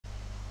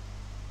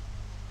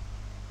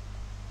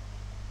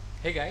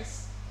Hey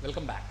guys,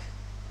 welcome back.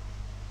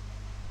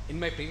 In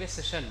my previous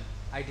session,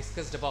 I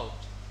discussed about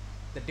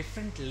the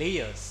different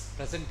layers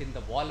present in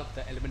the wall of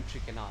the alimentary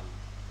canal,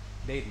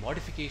 their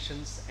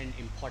modifications and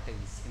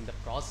importance in the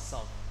process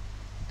of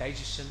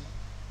digestion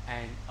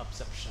and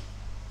absorption.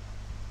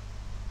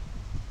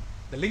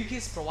 The link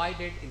is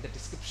provided in the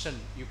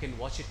description. You can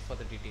watch it for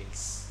the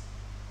details.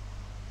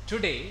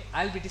 Today,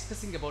 I'll be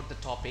discussing about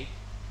the topic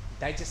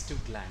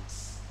digestive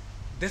glands.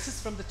 This is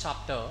from the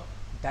chapter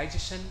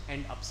Digestion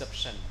and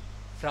Absorption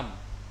from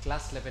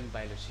class 11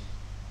 biology.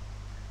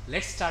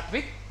 Let's start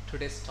with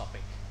today's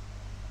topic.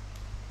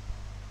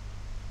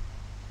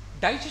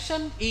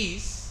 Digestion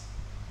is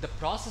the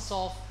process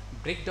of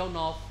breakdown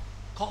of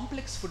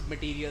complex food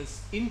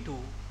materials into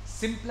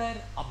simpler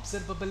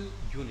observable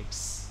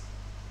units.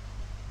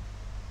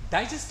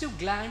 Digestive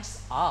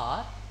glands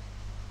are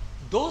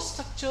those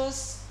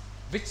structures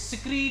which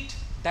secrete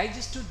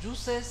digestive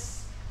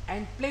juices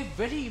and play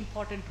very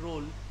important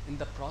role in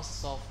the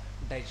process of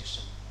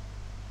digestion.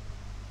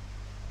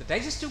 The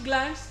digestive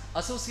glands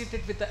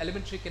associated with the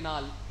alimentary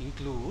canal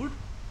include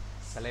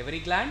salivary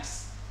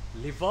glands,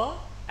 liver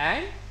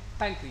and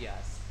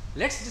pancreas.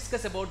 Let's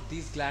discuss about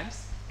these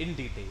glands in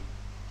detail.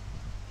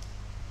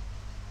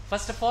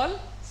 First of all,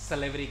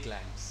 salivary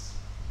glands.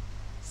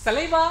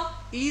 Saliva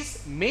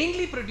is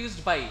mainly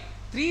produced by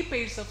three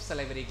pairs of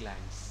salivary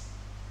glands.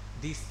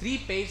 These three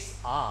pairs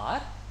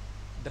are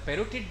the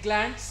parotid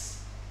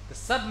glands, the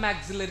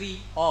submaxillary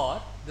or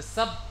the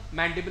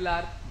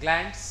submandibular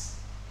glands,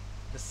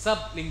 the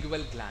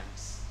sublingual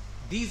glands.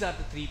 These are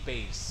the three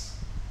pairs.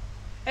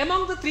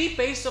 Among the three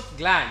pairs of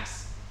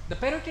glands, the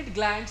parotid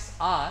glands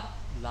are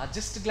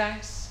largest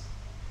glands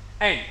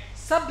and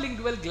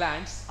sublingual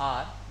glands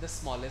are the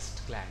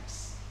smallest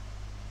glands.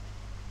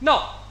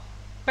 Now,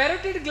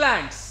 parotid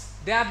glands,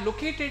 they are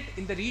located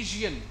in the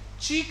region,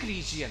 cheek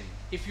region.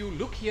 If you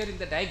look here in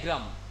the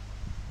diagram,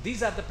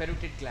 these are the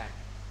parotid gland.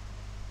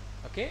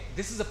 Okay,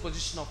 this is the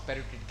position of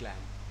parotid gland.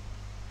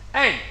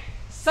 And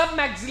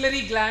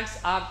submaxillary glands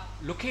are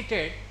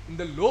located in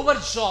the lower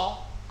jaw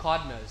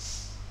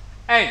corners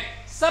and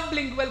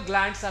sublingual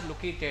glands are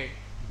located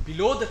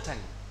below the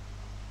tongue.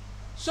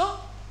 So,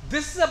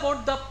 this is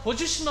about the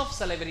position of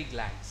salivary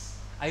glands.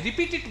 I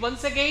repeat it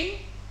once again.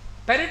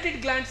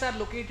 Parotid glands are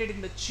located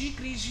in the cheek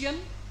region.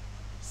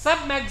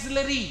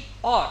 Submaxillary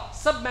or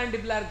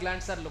submandibular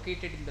glands are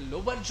located in the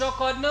lower jaw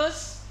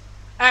corners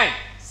and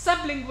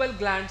sublingual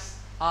glands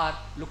are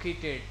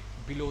located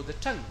below the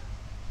tongue.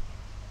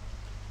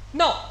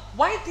 Now,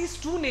 why these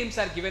two names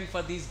are given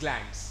for these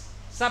glands,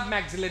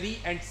 submaxillary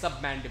and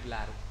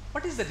submandibular?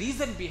 What is the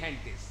reason behind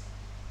this?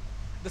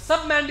 The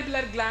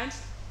submandibular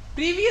glands,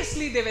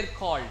 previously they were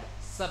called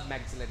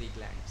submaxillary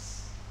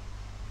glands.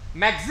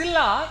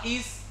 Maxilla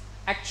is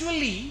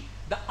actually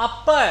the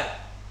upper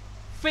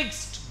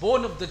fixed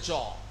bone of the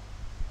jaw.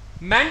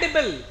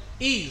 Mandible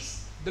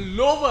is the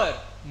lower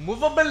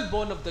movable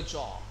bone of the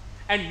jaw.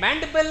 And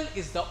mandible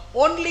is the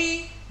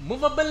only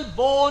movable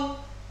bone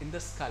in the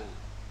skull.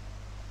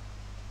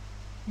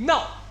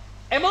 Now,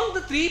 among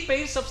the three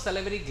pairs of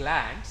salivary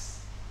glands,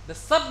 the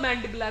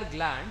submandibular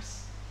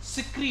glands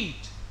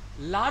secrete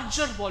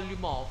larger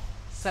volume of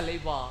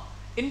saliva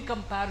in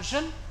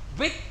comparison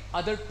with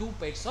other two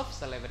pairs of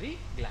salivary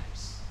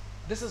glands.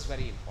 This is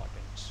very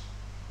important.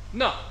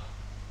 Now,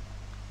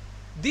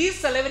 these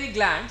salivary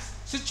glands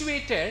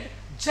situated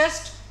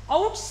just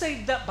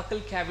outside the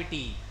buccal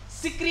cavity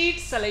secrete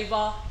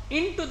saliva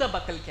into the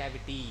buccal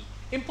cavity.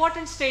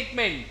 Important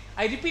statement.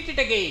 I repeat it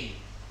again.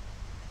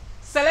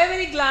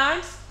 Salivary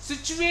glands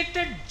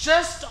situated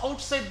just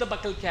outside the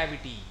buccal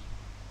cavity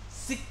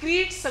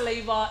secrete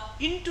saliva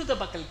into the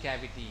buccal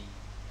cavity.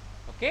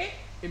 Okay?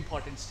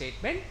 Important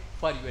statement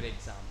for your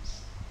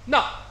exams.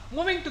 Now,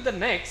 moving to the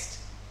next.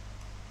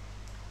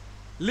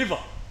 Liver.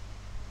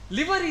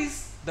 Liver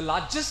is the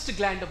largest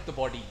gland of the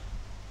body.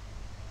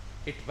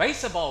 It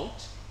weighs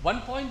about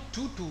 1.2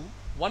 to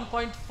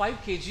 1.5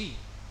 kg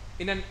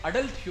in an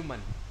adult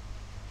human.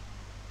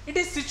 It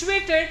is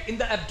situated in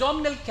the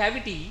abdominal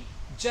cavity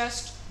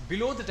just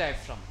below the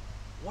diaphragm.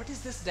 What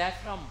is this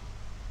diaphragm?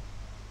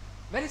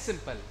 Very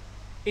simple.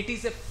 It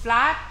is a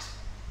flat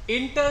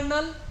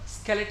internal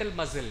skeletal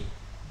muscle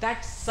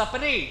that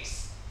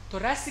separates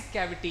thoracic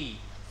cavity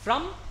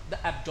from the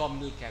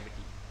abdominal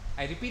cavity.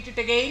 I repeat it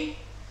again.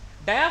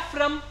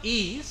 Diaphragm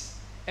is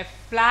a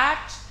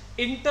flat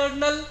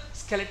internal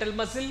skeletal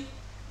muscle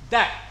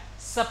that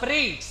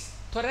separates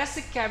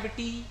thoracic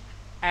cavity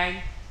and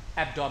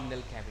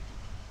abdominal cavity.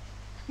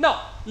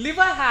 Now,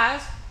 liver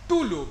has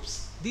two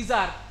lobes. These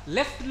are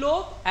left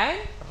lobe and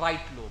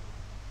right lobe.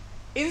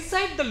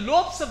 Inside the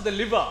lobes of the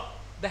liver,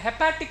 the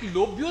hepatic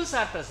lobules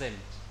are present.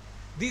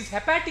 These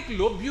hepatic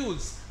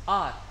lobules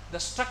are the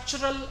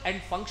structural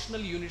and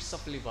functional units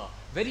of liver.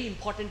 Very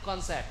important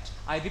concept.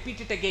 I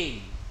repeat it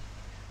again.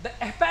 The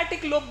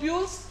hepatic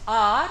lobules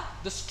are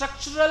the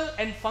structural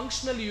and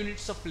functional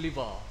units of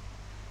liver.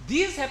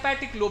 These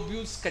hepatic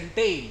lobules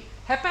contain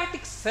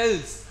hepatic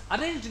cells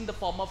arranged in the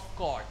form of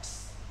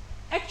cords.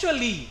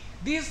 Actually,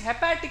 These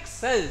hepatic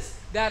cells,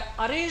 they are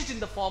arranged in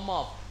the form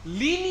of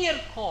linear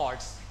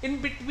cords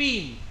in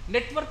between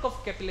network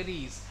of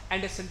capillaries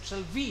and a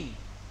central vein.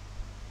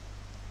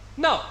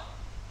 Now,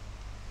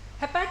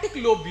 hepatic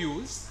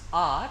lobules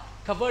are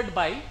covered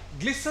by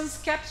Glisson's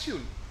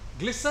capsule.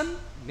 Glisson,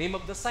 name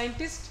of the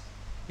scientist,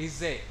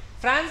 is a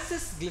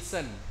Francis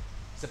Glisson.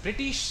 He's a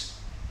British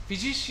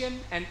physician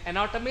and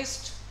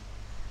anatomist.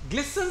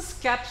 Glisson's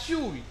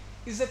capsule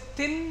is a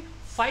thin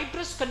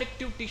fibrous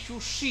connective tissue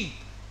sheath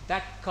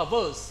that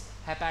covers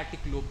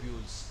hepatic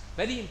lobules.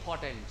 Very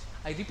important.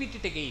 I repeat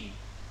it again.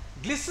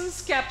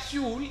 Glisson's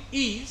capsule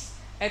is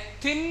a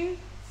thin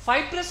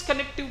fibrous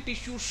connective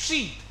tissue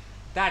sheath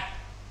that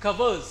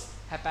covers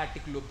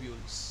hepatic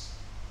lobules.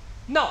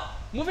 Now,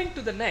 moving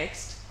to the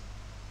next,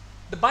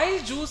 the bile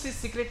juice is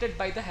secreted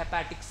by the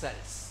hepatic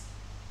cells,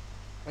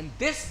 and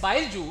this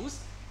bile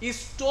juice is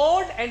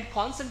stored and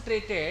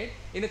concentrated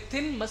in a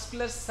thin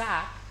muscular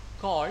sac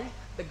called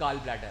the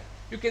gallbladder.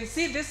 You can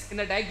see this in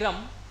a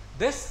diagram.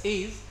 This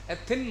is a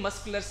thin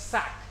muscular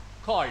sac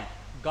called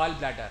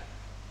gallbladder.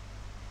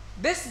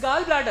 This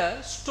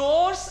gallbladder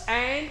stores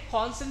and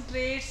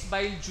concentrates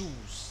bile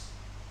juice.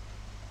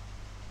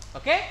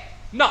 Okay?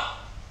 Now,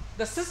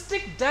 the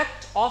cystic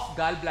duct of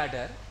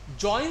gallbladder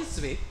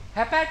joins with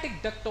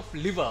hepatic duct of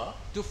liver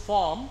to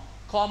form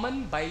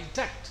common bile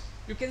duct.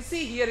 You can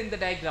see here in the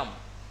diagram.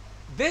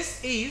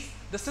 This is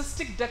the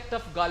cystic duct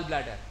of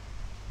gallbladder,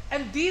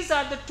 and these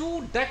are the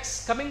two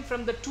ducts coming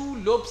from the two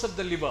lobes of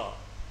the liver.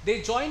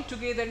 They join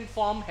together and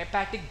form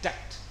hepatic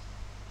duct.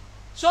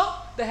 So,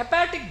 the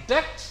hepatic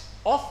duct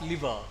of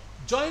liver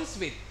joins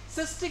with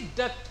cystic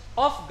duct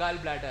of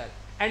gallbladder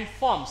and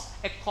forms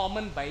a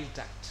common bile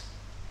duct.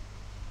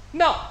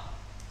 Now,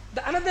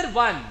 the another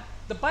one,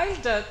 the bile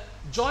duct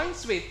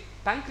joins with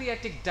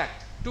pancreatic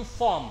duct to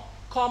form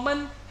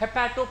common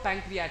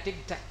hepatopancreatic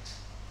duct.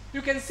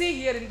 You can see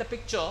here in the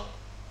picture,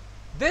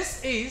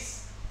 this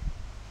is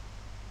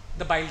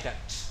the bile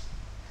duct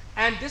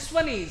and this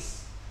one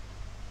is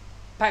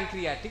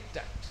pancreatic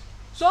duct.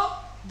 So,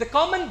 the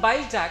common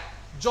bile duct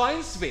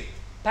joins with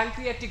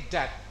pancreatic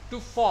duct to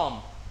form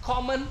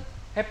common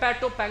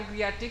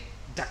hepatopancreatic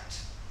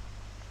duct.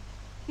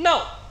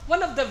 Now,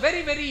 one of the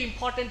very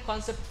important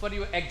concepts for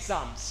your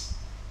exams,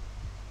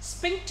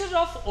 sphincter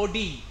of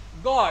Oddi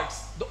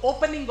guards the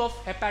opening of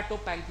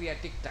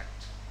hepatopancreatic duct.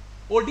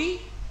 Oddi,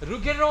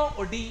 Ruggero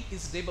Oddi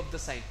is name of the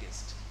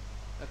scientist.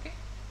 Okay,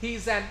 he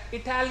is an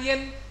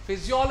Italian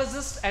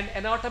physiologist and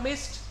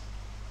anatomist,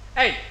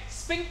 and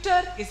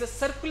sphincter is a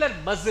circular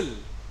muscle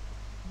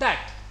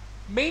that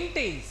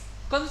maintains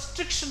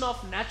constriction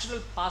of natural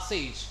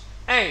passage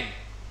and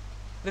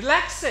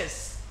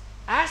relaxes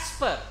as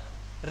per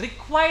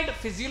required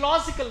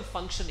physiological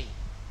functioning.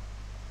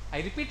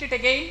 I repeat it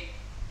again.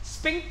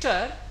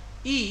 Sphincter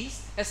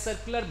is a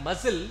circular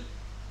muscle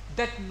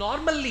that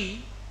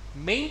normally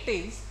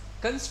maintains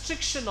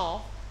constriction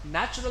of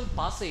natural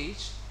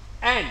passage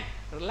and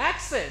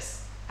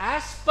relaxes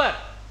as per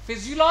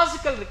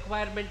physiological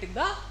requirement in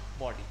the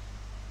body.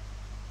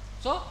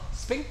 So,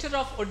 sphincter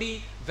of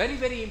Oddi,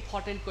 very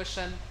important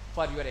question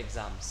for your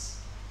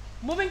exams.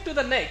 Moving to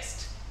the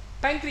next,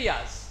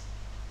 pancreas.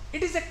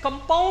 It is a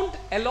compound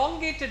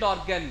elongated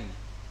organ.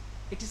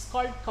 It is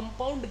called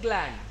compound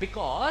gland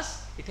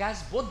because it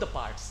has both the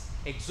parts,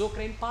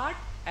 exocrine part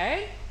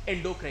and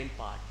endocrine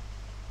part.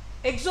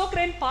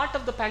 Exocrine part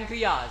of the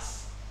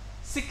pancreas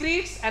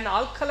secretes an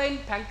alkaline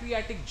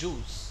pancreatic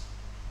juice.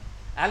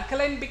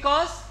 Alkaline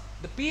because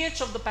the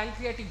pH of the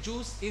pancreatic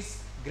juice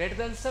is greater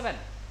than 7,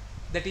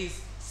 that is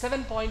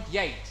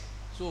 7.8.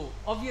 So,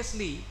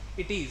 obviously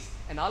it is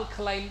an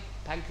alkaline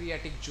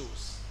pancreatic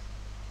juice.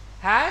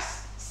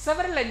 Has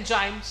several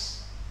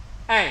enzymes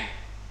and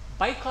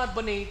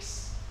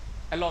bicarbonates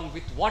along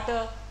with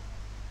water.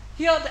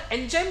 Here the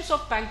enzymes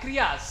of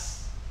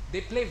pancreas,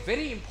 they play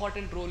very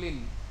important role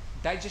in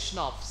digestion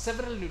of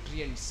several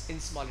nutrients in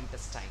small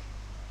intestine.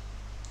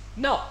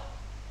 Now,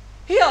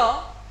 here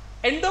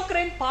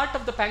endocrine part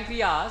of the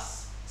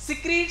pancreas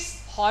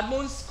secretes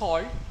hormones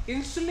called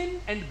insulin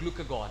and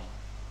glucagon.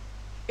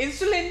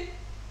 Insulin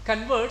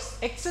converts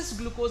excess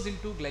glucose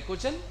into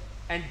glycogen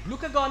and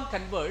glucagon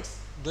converts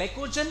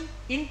glycogen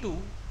into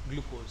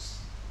glucose.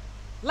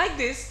 Like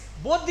this,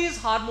 both these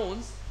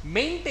hormones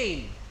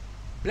maintain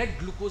blood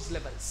glucose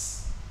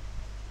levels.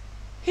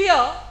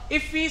 Here,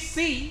 if we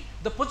see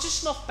the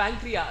position of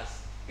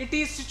pancreas, it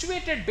is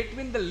situated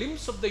between the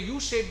limbs of the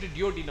U-shaped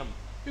duodenum.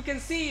 You can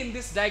see in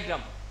this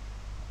diagram,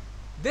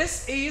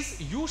 this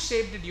is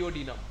U-shaped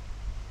duodenum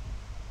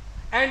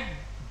and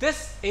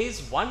this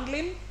is one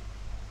limb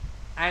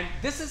and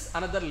this is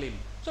another limb.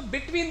 So,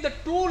 between the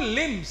two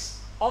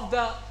limbs of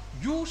the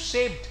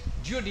U-shaped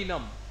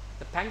duodenum,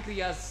 the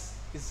pancreas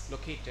is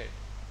located.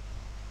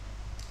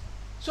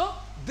 So,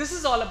 this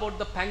is all about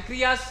the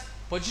pancreas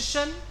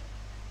position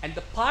and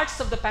the parts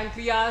of the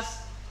pancreas,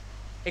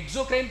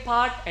 exocrine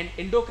part and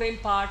endocrine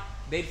part,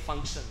 their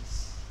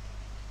functions.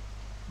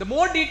 The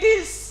more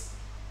details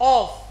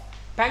of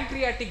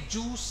pancreatic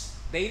juice,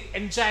 their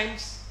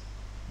enzymes,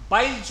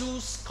 bile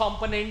juice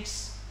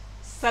components,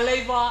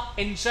 saliva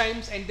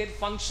enzymes and their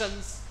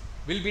functions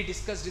will be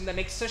discussed in the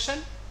next session.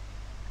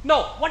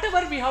 Now,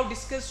 whatever we have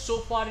discussed so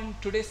far in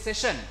today's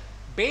session,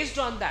 based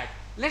on that,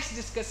 let's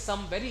discuss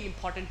some very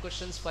important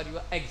questions for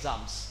your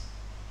exams.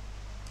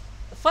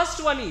 The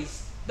first one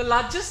is, the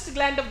largest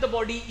gland of the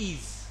body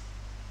is?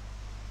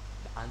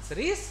 The answer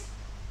is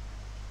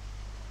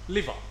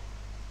liver.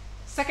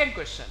 Second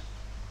question,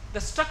 the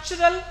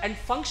structural and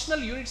functional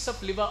units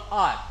of liver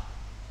are?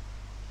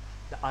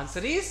 The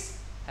answer is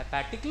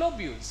hepatic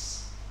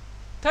lobules.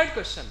 Third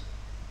question,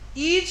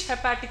 each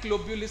hepatic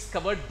lobule is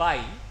covered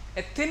by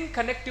a thin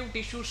connective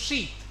tissue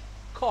sheath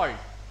called?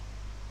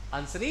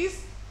 Answer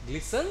is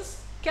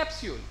Glissen's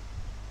capsule.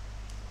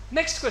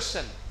 Next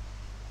question,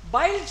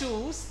 bile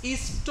juice is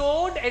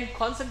stored and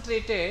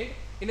concentrated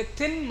in a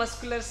thin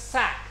muscular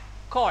sac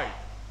called?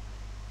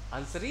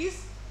 Answer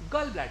is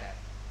gallbladder.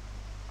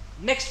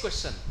 Next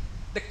question,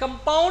 the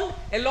compound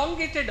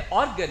elongated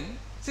organ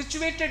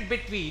situated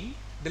between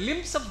the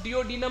limbs of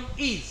duodenum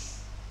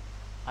is?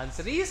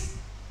 Answer is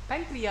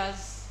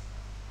pancreas.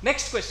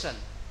 Next question,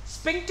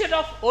 sphincter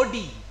of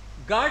Oddi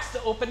guards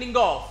the opening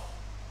of?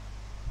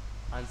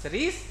 Answer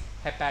is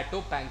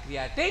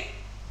hepatopancreatic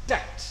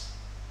duct.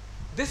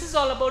 This is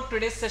all about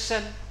today's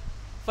session.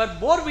 For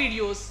more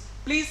videos,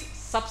 please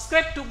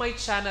subscribe to my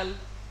channel.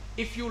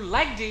 If you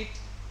liked it,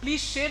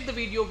 please share the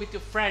video with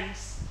your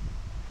friends.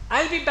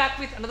 I'll be back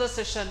with another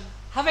session.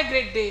 Have a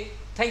great day.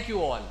 Thank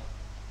you all.